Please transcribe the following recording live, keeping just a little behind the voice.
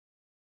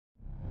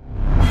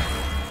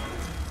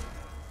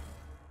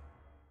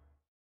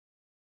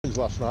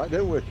last night,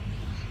 didn't we?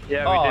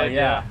 Yeah, we did,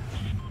 yeah.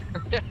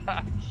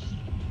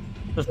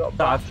 Just Got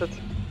bad. battered.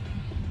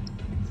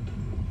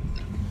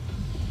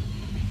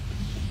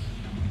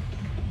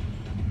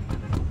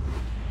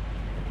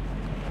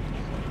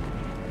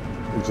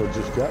 Until I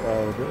just get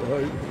there a bit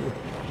late.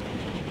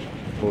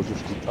 Or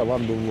just I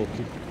land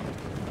unlucky.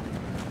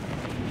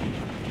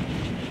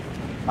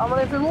 How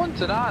many have we won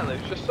tonight,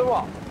 Luke? Just the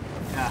one?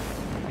 Yeah.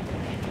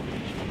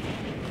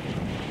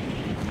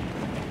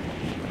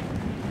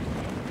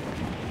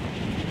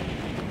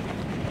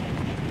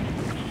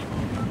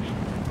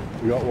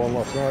 We got one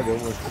last night,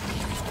 didn't we?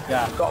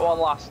 Yeah. Got one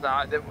last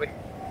night, didn't we?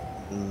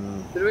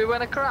 Mm. Did we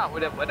win a crown?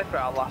 We didn't win a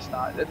crown last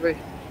night, did we?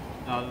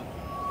 No.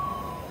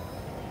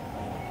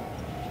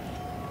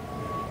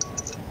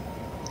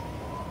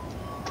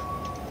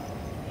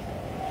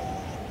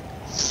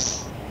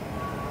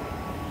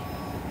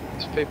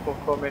 There's people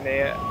coming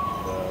here.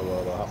 Yeah,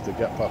 well, I have to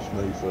get past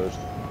me first.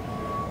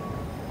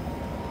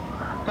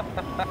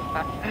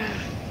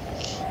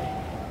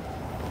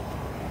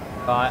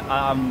 Right,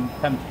 I'm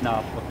tempted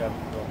now. Fuck him.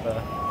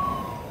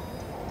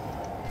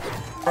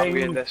 I'll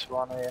be in this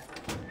one here.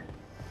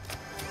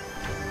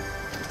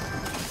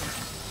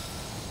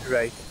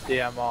 Great,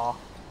 DMR.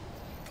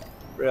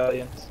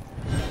 Brilliant.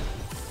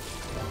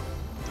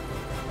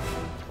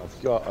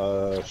 I've got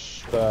a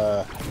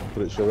spare,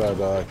 but it's a red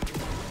eye.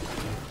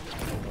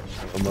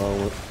 At the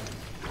moment.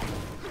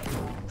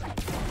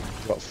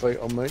 Got feet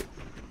on me.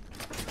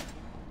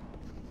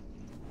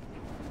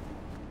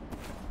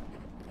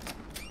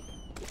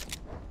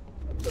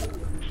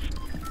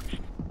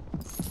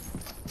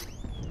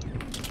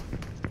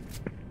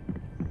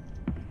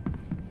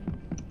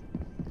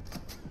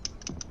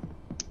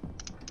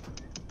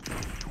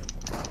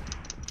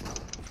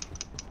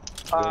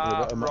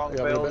 Wrong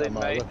building,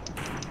 mate.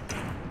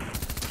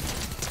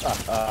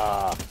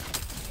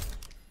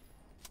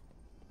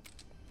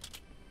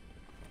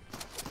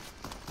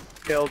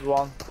 Killed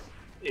one.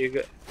 You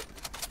get.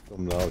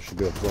 Come now, I should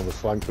be able to go on the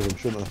flank of them,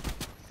 shouldn't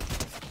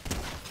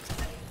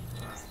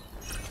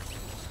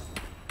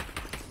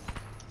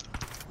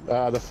I?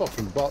 Ah, the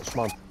fucking bots,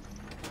 man.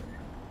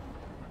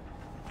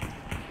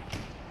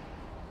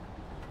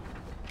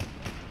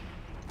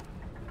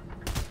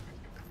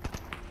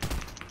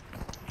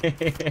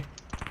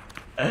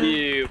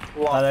 You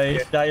I know you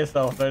plonk. shot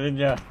yourself though, didn't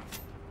you?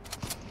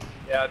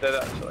 Yeah, I did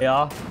actually.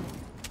 Yeah.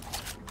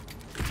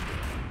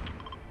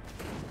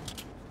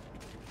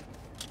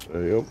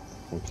 There you go.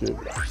 Thank you.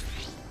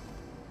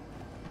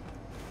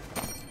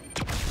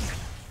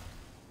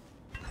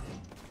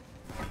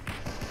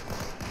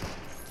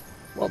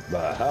 What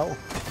the hell?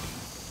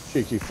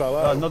 Cheeky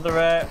fella. Got another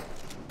That's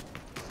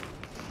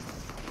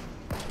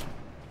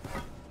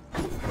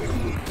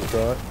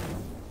right.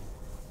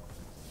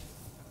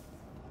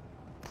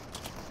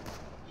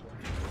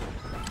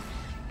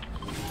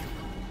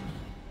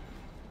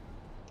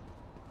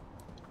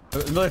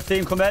 another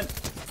team coming.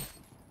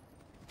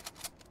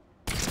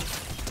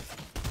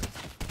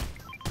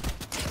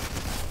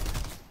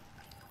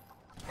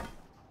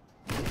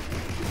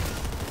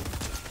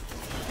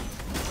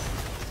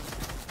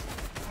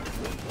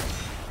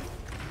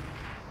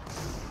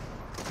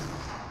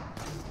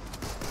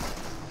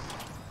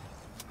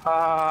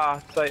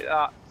 Ah, take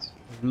that.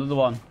 There's another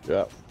one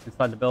Yeah.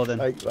 inside the building.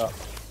 Take that.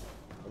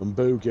 And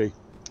boogie.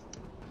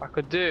 I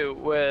could do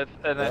with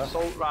an Yeah.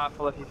 assault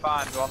rifle if you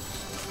find one.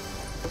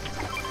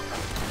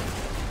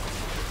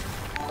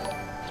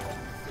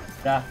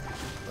 Yeah.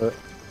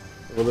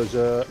 Well, there's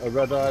a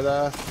red eye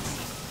there.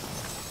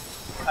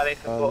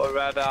 Anything but a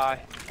red eye.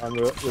 And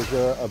there's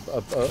a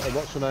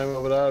what's the name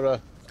over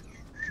there?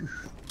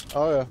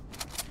 Oh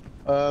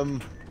yeah.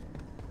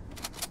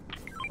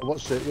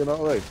 What's it? You know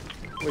what I mean?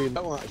 Well, you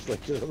don't actually,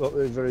 'cause I'm not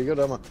really very good,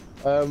 am I?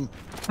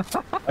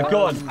 A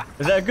gun.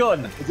 Is that a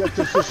gun?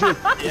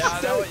 Yeah,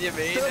 I know what you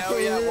mean. Oh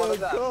yeah, one of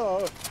them.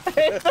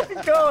 It's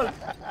a gun.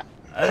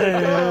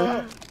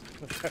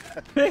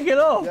 Pick it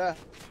up. Yeah,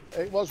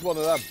 it was one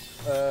of them.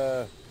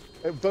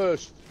 It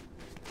burst.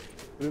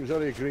 It was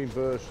only a green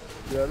burst.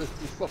 Yeah, this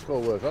fuck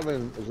all worth. I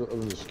mean, other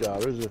than the scar,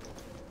 is it?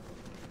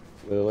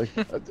 Really?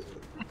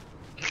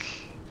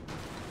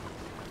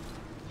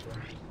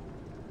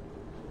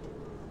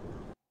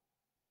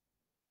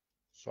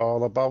 It's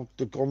all about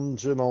the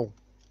guns, you know.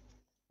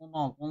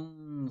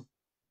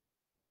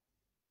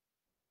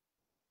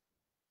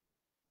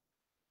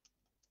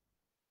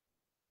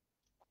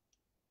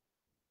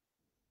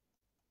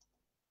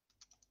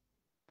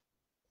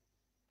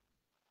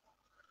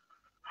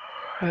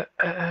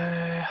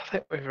 I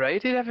think we've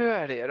raided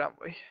everywhere here, haven't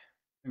we? I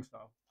think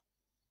so.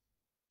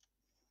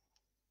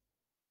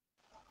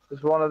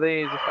 There's one of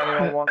these if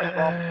anyone wants one.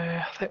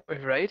 I think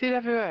we've raided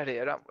everywhere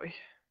here, haven't we? I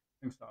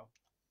think so.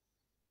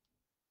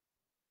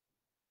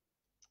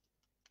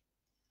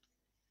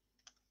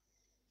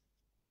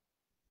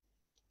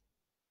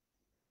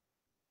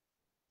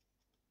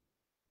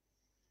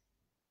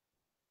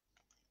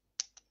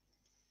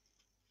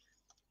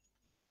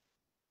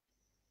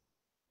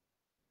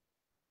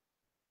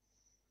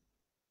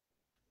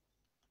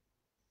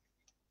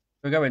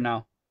 We're going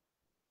now.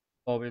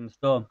 Or we're in the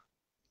storm.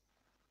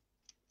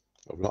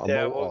 I've got a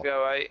Yeah, motor. we'll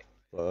go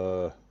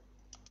 8.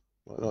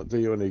 Might not do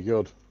you any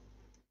good.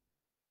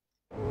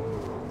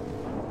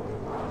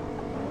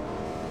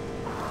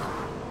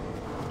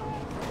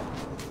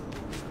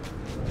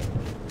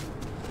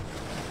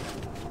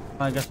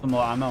 I get some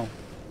more ammo.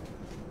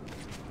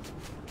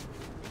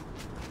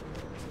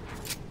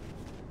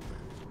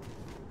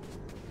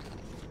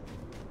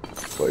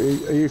 But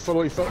are you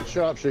following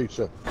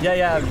sharpshooter?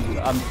 Yeah,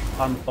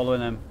 I'm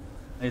following him.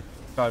 I need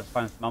to try to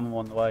find some ammo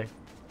on the way.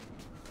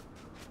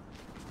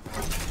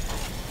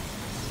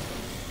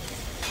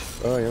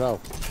 Oh, you know.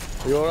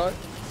 Are you alright?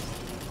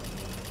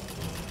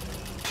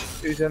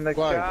 Who's in the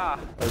Fine. car?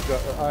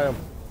 I am.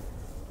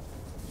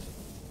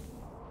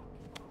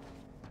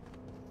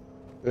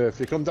 Yeah, if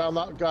you come down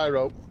that guy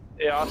rope.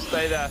 Yeah, I'll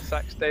stay there,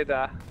 Sack, stay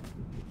there.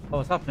 Oh,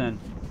 what's happening?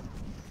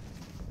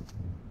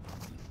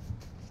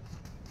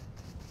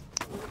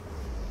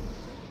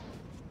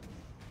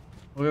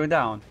 We're going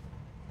down.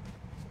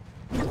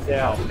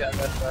 Yeah, Oh. I'll get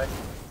this way.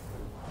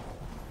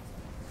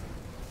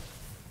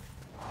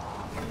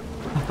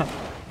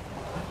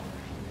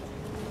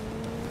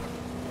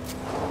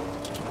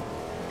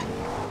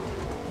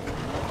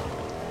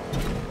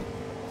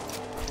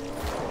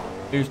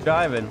 Who's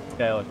driving?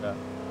 Gale, sir.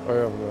 I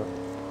am.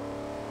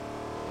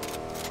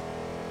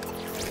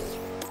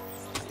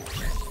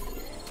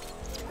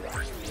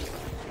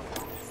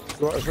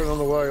 Got anything on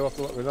the way, you'll have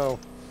to let me know.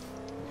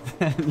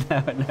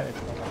 No.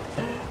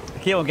 I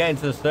keep on getting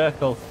to the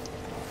circle.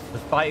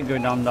 There's fighting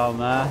going on down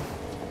there.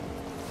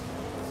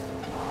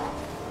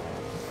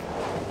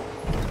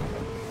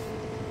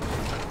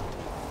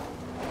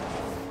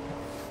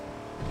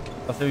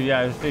 So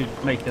yeah, let's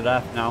just make it there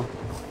for now.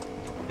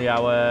 See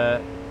how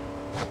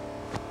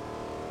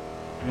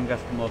we can get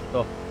some more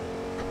stuff.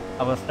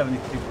 I've got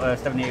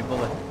 78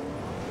 bullets.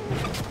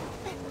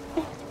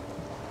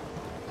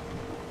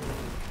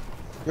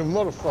 You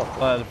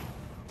motherfucker.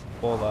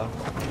 All there.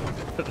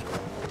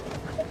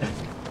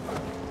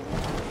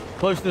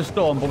 Close to the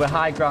storm, but we're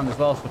high ground as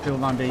well, so people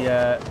might be.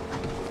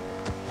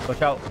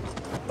 Watch out.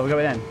 Are we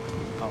going in?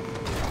 Oh.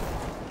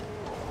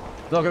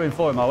 We're not going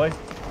for him, are we?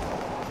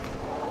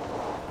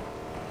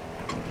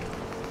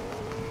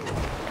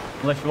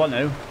 Unless you want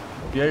to.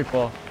 You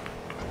for.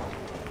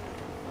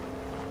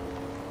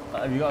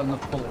 Have you got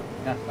enough bullets?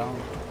 Yes,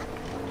 down.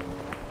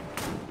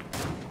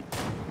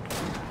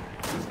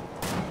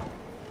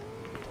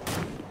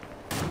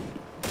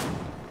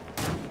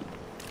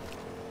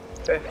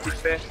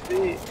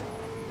 $50.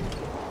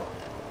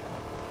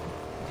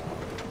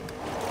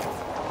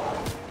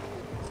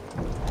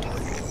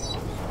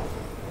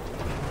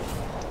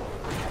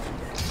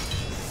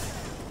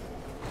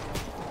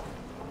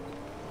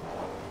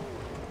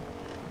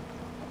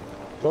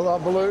 Got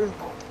that balloon?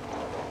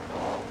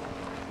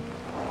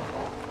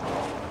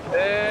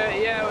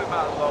 Yeah, we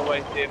might as well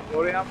wait here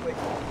for it, haven't we?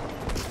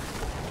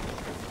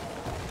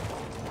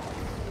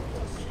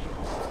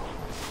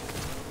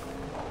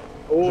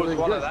 Oh, there's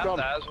one of them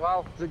there as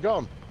well. Is it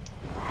gone?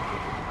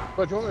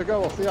 Where do you want me to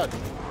go off the edge?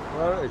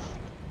 There it is.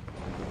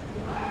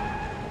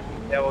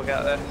 Yeah, we'll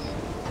get this.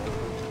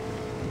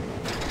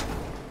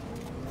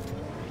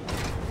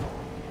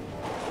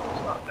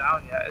 It's not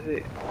down yet, is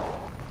it?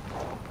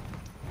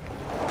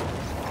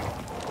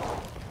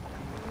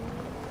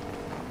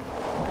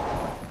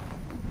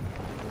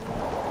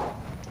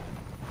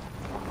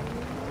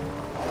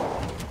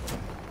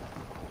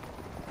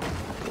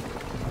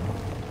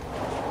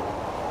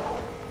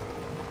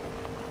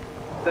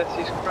 This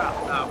is crap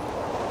now.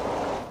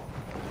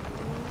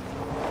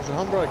 There's a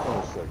handbrake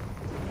on this thing.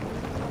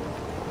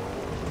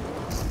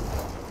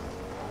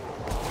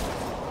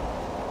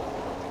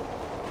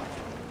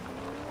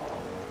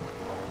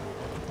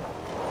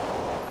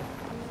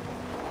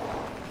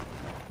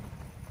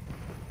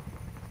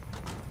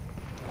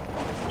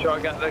 Try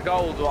to get the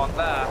gold one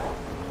there.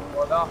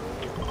 Or not?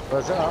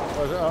 Where's it at?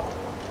 Where's it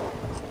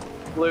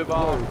at? Blue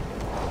ball. Blue.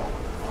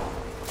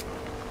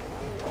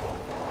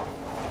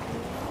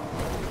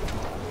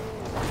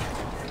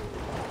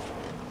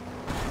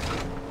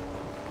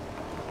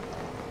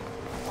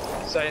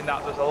 Saying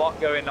that there's a lot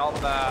going on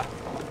there.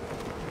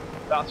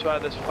 That's where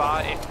there's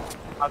fighting.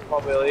 I'd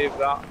probably leave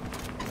that.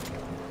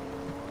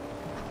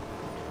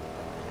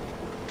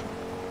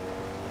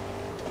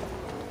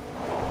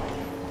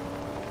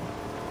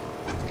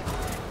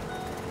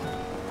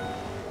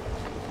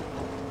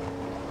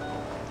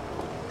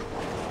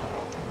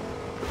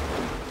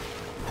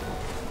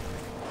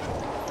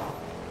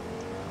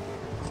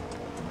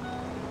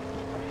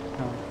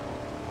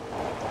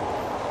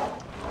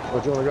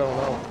 Where do you want to go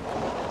now?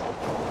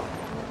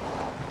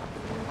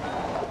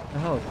 What the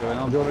hell is going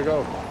on? Where do you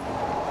want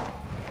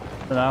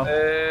to go? Now.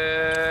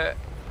 Uh,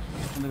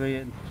 I'm gonna be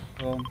in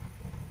storm.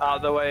 out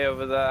of the way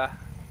over there.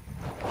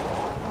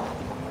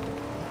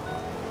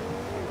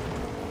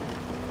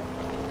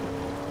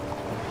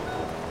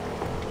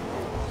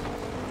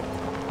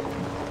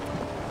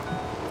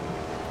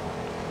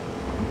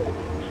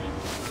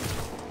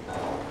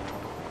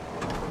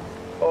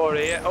 Or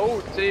here.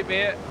 Oh, team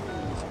here.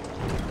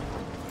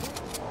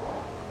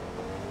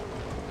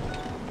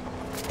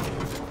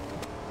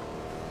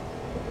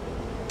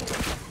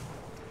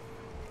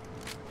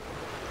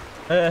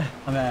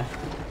 I'm here.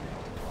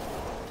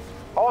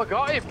 Oh, I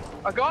got him!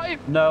 I got him!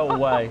 No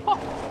way.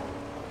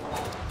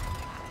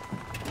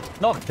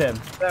 Knocked him.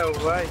 No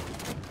way.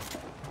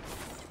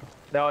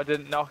 No, I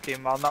didn't knock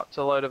him. I knocked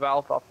a load of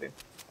health off him.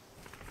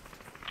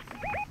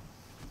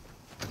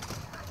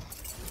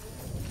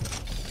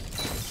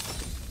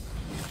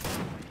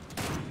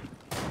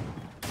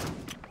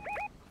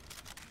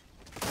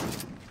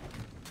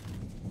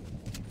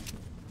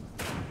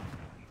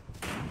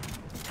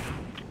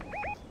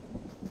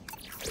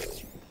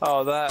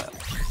 Oh, that.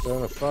 They're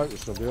in a fight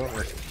with somebody, aren't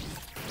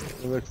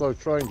they? And they close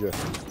trained you.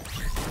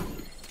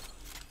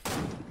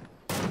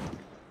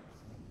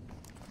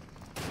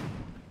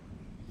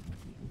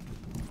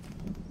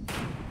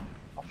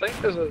 I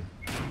think there's a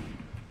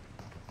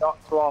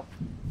knocked one.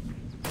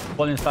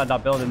 One inside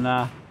that building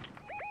there.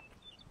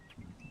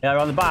 Yeah,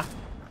 around the back.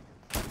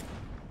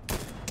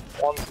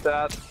 One's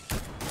dead.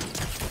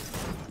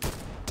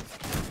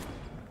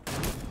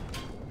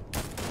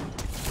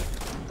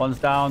 One's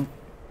down.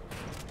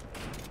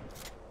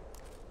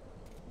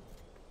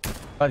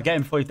 Try to get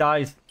him before he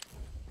dies.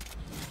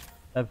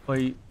 Before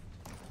he...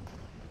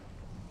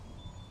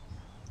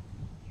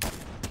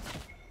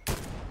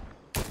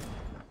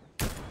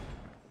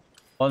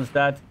 One's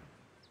dead.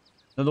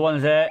 Another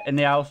one's here in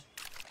the house.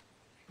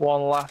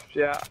 One left,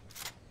 yeah.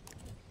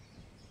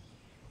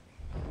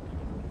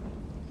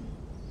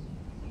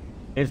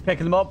 He's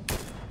picking them up.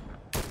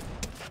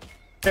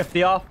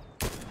 50 off.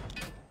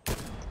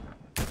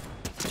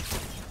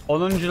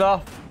 100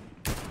 off.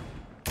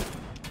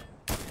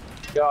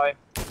 Got him.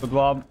 Good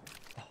one.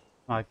 Oh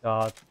my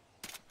god.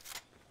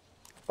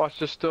 Watch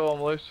the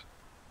storm loose.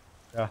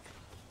 Yeah.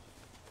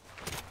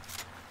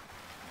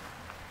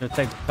 Just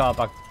take the car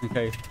back in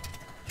case.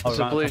 There's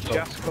a blue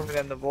gas coming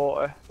in the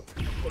water.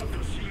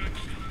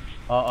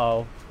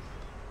 Uh-oh.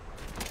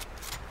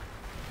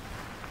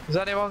 Has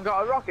anyone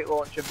got a rocket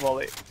launcher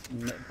bullet?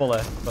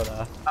 Bullet,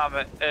 but Damn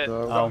it.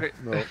 No, Rocket.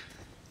 no.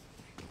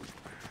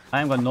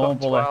 I ain't got no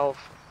bullet. 12.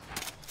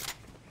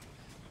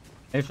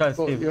 Let's try to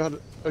see. Well,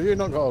 have you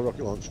not got a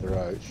rocket launcher,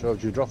 right? So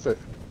did you drop it?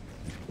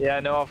 Yeah,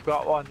 no, I've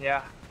got one,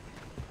 yeah.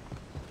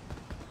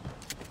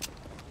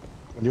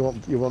 And you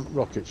want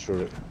rockets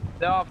for it?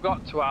 No, I've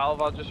got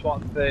 12, I just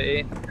want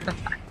 13.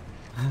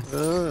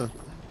 Ah.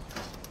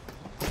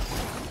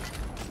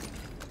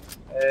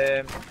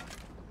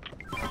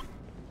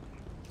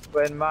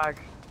 Twin mag.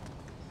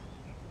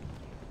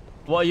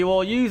 What are you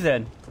all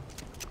using?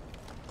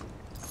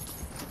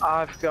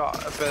 I've got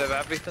a bit of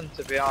everything,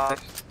 to be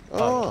honest.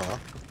 Ah.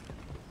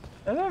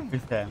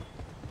 Everything.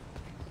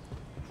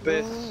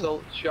 Bit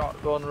assault,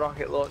 shotgun,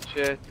 rocket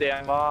launcher,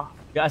 DMR.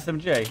 You got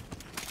SMG?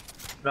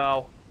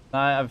 No,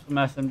 I have some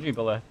SMG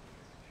bullet.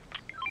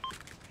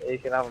 you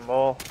can have them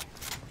all.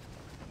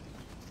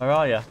 Where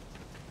are you?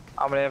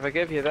 How many have I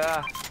give you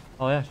there?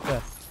 Oh yeah,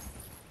 sure.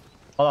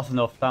 Oh, that's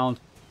enough. Sound.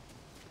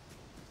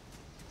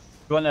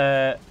 You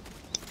want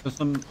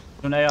some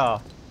an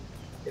AR?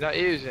 You're not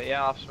using it?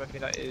 Yeah, I'll have some if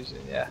you're not using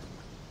it, yeah.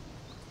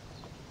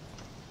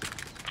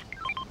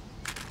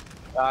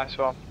 Nice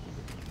one.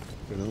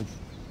 You know.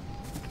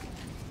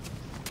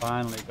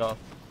 Finally got a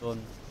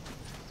gun.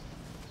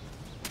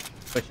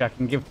 Which I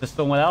can give to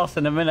someone else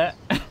in a minute.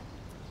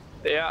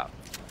 Yeah.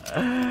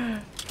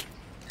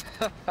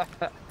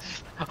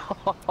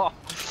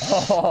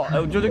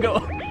 Oh, do you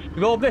want to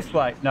go this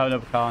way? No,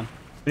 we can't.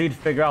 We need to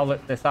figure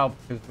out this out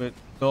because we're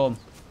dumb.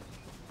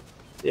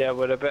 Yeah,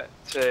 we're a bit...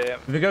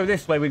 If we go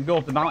this way, we can go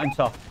up the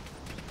mountaintop.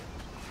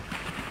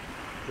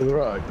 To the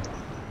right.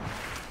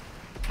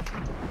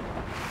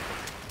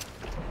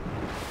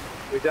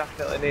 we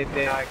definitely need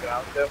the high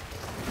ground too.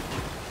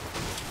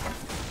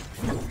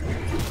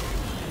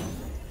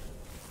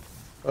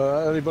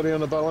 Anybody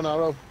on a bow and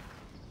arrow?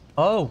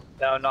 Oh,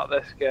 No, not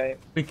this game.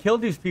 we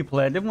killed these people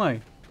here, didn't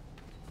we?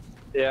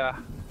 Yeah.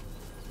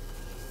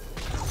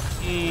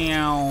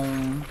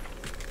 Ew.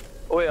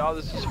 Oh yeah,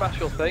 there's a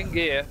special thing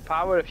here.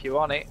 Power if you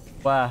want it.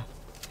 Where?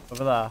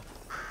 Over there.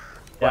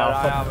 Where Yeah,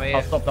 I am here.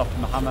 I'll stop that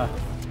from the hammer.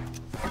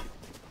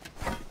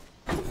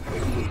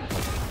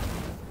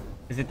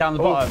 Is it down the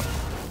bottom?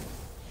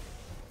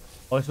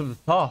 Oh, it's up the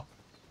top.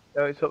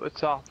 No, it's up the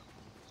top.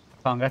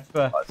 Can't get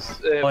to it.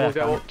 We'll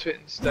go up to it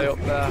and stay up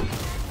there.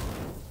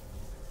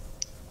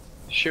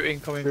 Shooting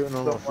coming Shooting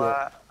from on off,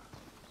 somewhere.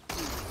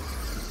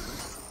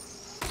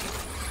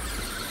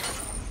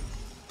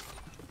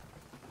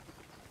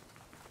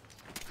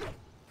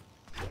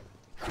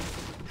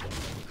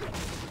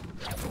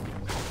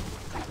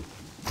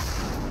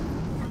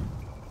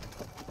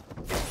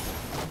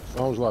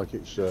 Sounds like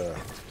it's over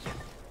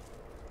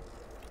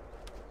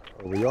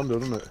yonder,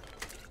 doesn't it?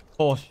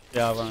 Force,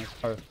 yeah, when it's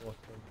force.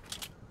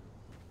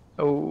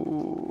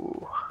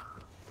 Oh.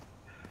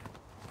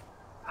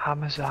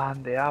 Hammers are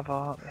handy, aren't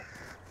they?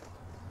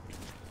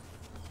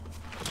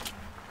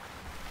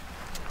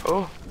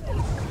 Oh.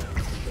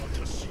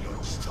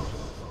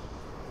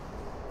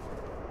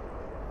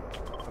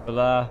 Over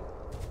there.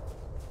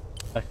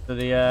 Next to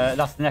the,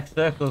 that's the next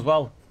circle as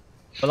well.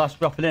 The last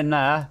dropping in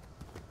there.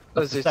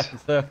 That's Is the it? second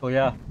circle,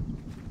 yeah.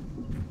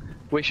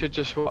 We should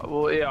just.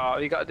 Well, yeah,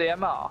 you got a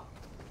DMR?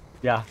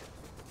 Yeah.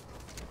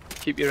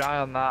 Keep your eye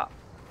on that.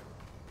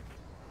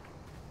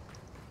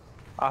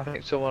 I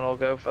think someone will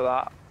go for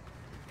that.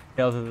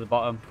 Tails at the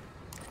bottom.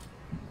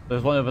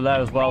 There's one over there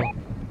as well.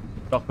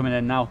 Not coming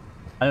in now.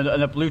 And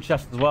a blue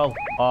chest as well.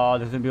 Oh,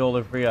 there's gonna be all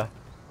over here.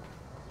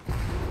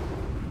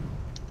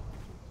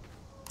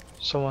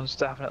 Someone's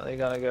definitely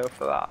gonna go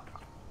for that.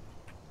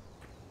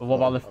 But what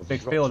about the I've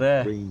big dropped field a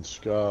here? green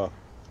scar.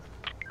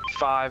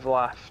 5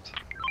 left.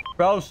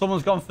 Bro,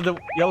 someone's gone for the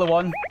yellow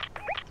one.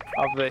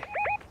 Have they?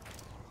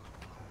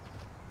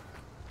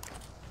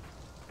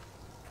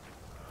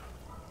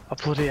 I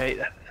bloody hate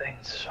them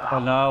things. Oh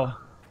no.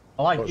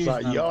 I like What's using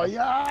that? them.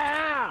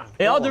 Yeah!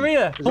 Hey, Go on the on.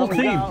 rear. Is Full that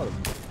where team. you are?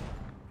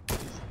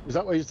 Is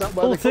that where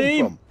Full they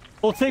team. come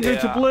Full team going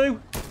to Yeah.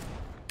 blue.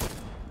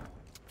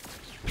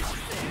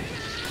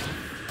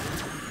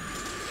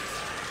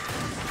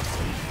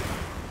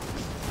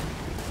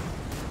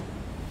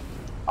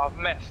 I've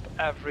missed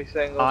every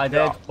single I did.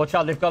 shot. Watch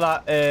out, they've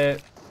got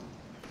that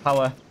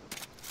power.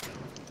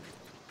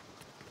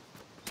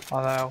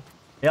 I know.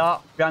 Yeah,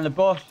 behind the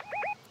bush.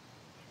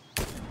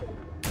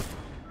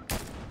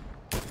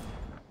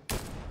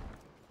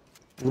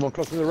 from? Come on,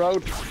 crossing the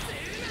road.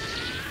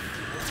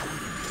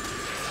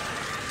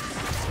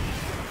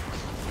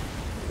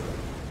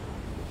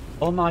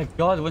 Oh my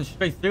god, I went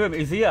straight through him.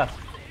 He's here.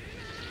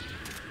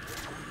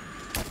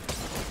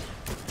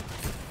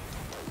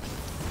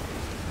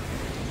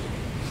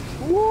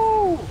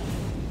 Woo!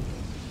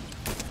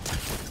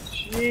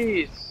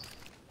 Jeez.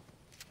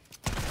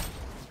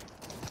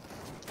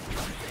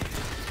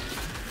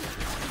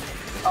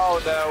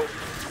 Oh no.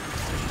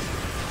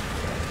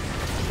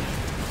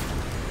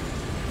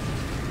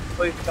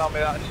 Please tell me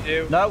that's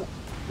you. No,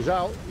 He's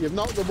out. You've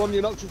knocked the one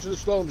you knocked into the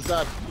stones,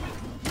 Dad.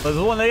 there's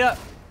one here.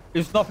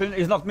 He's knocked me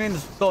in the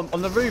storm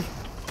on the roof.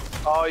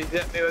 Oh, he's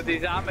hit me with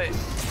his damage.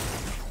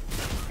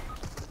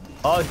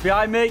 Oh, it's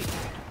behind me.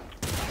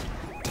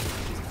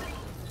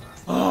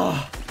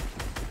 Oh.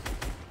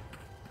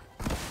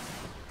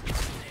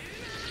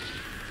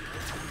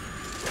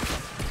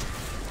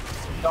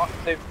 Knocked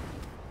him.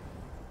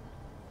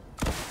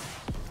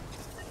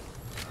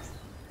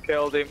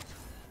 Killed him.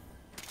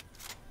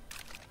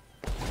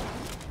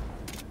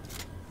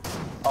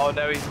 Oh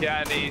no, he's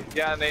getting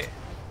it.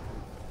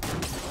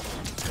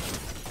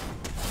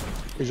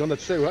 He's on a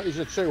two. He's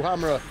a two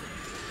hammerer.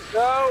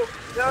 No!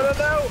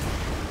 No!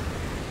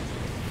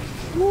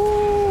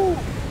 Woo!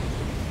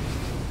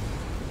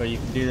 So you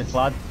can do this,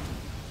 lad.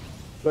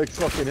 Big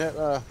fucking hit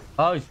there.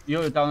 Oh,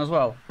 you're down as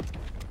well.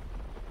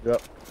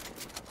 Yep.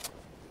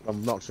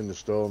 I'm knocked in the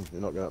stone.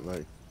 You're not getting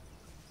me.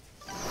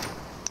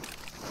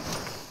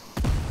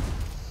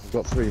 I've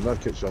got 3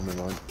 medkits on me,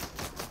 man.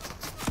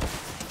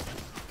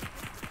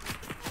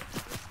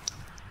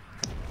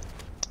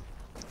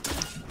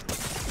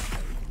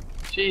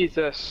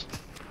 Jesus.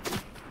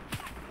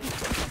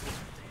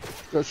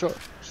 So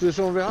there's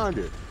someone behind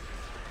you?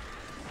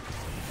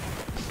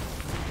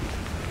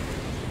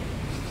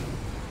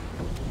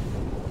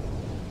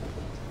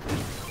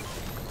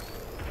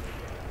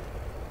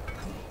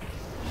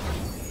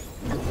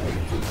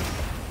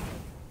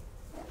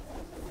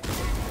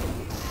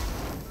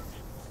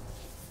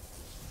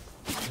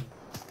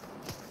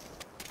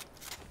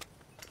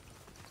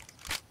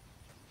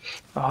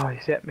 Oh,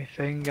 he's hit me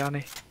thing,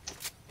 Annie.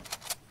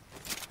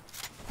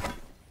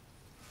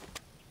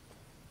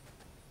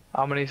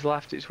 How many's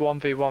left? It's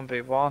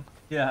 1v1v1.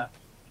 Yeah.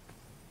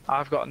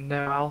 I've got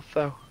no health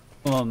though.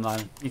 Come on,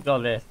 man. You got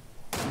this.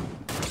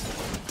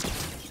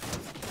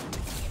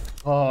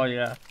 Oh,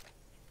 yeah.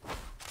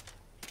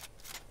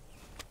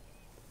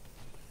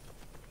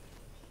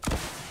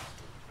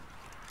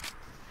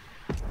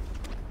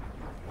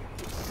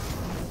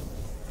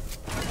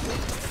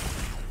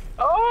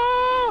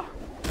 Oh!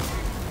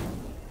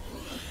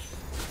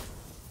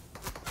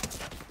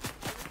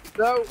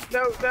 No!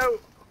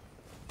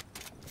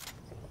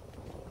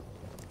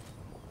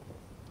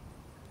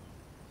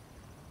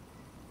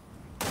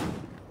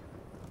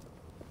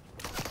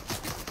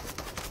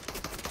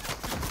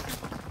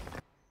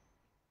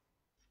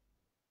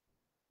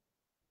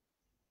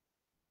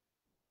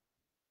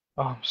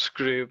 Oh, I'm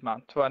screwed,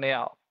 man. 20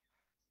 out.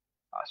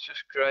 That's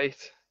just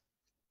great.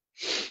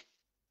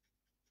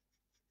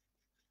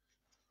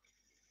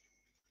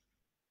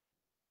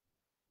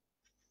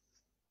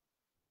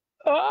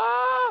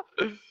 Ah!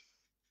 You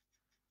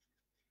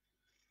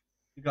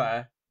got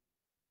it.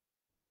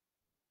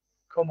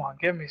 Come on,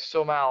 give me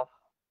some health.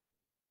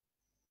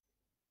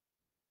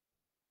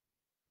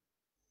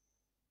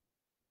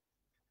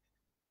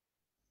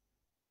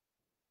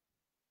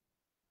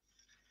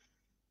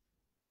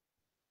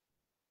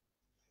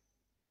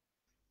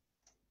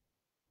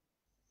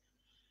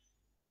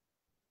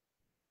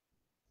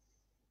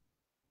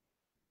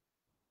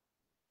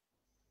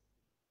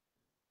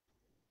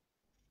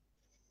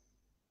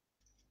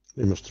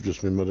 He must have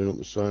just been mudding up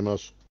the same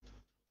as.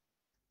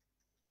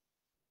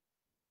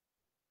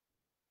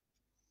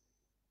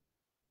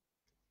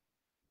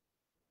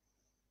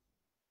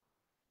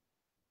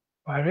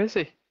 Where is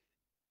he?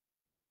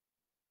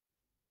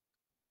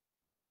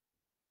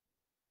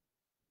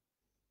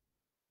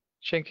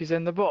 Think he's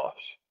in the bush?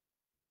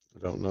 I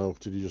don't know.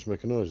 Did he just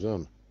make a noise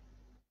then?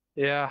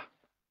 Yeah.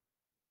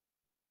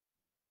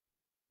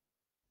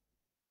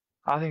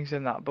 I think he's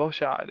in that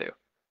bush, I do.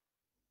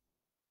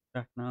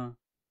 Check now.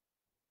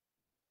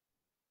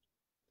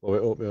 Blow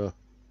it up, yeah.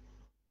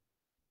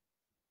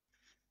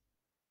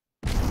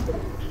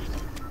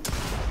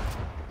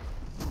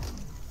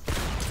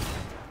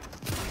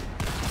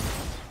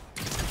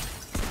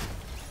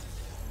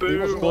 He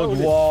wasn't Good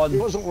loaded. one. He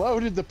wasn't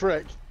loaded, the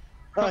prick.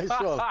 Nice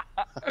one.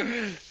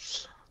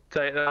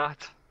 Take that.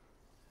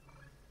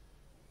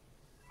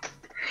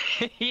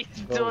 He's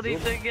done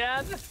it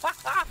again.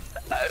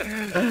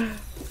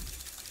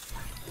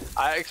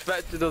 I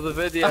expected another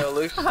video,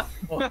 Luke.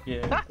 Fuck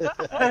you.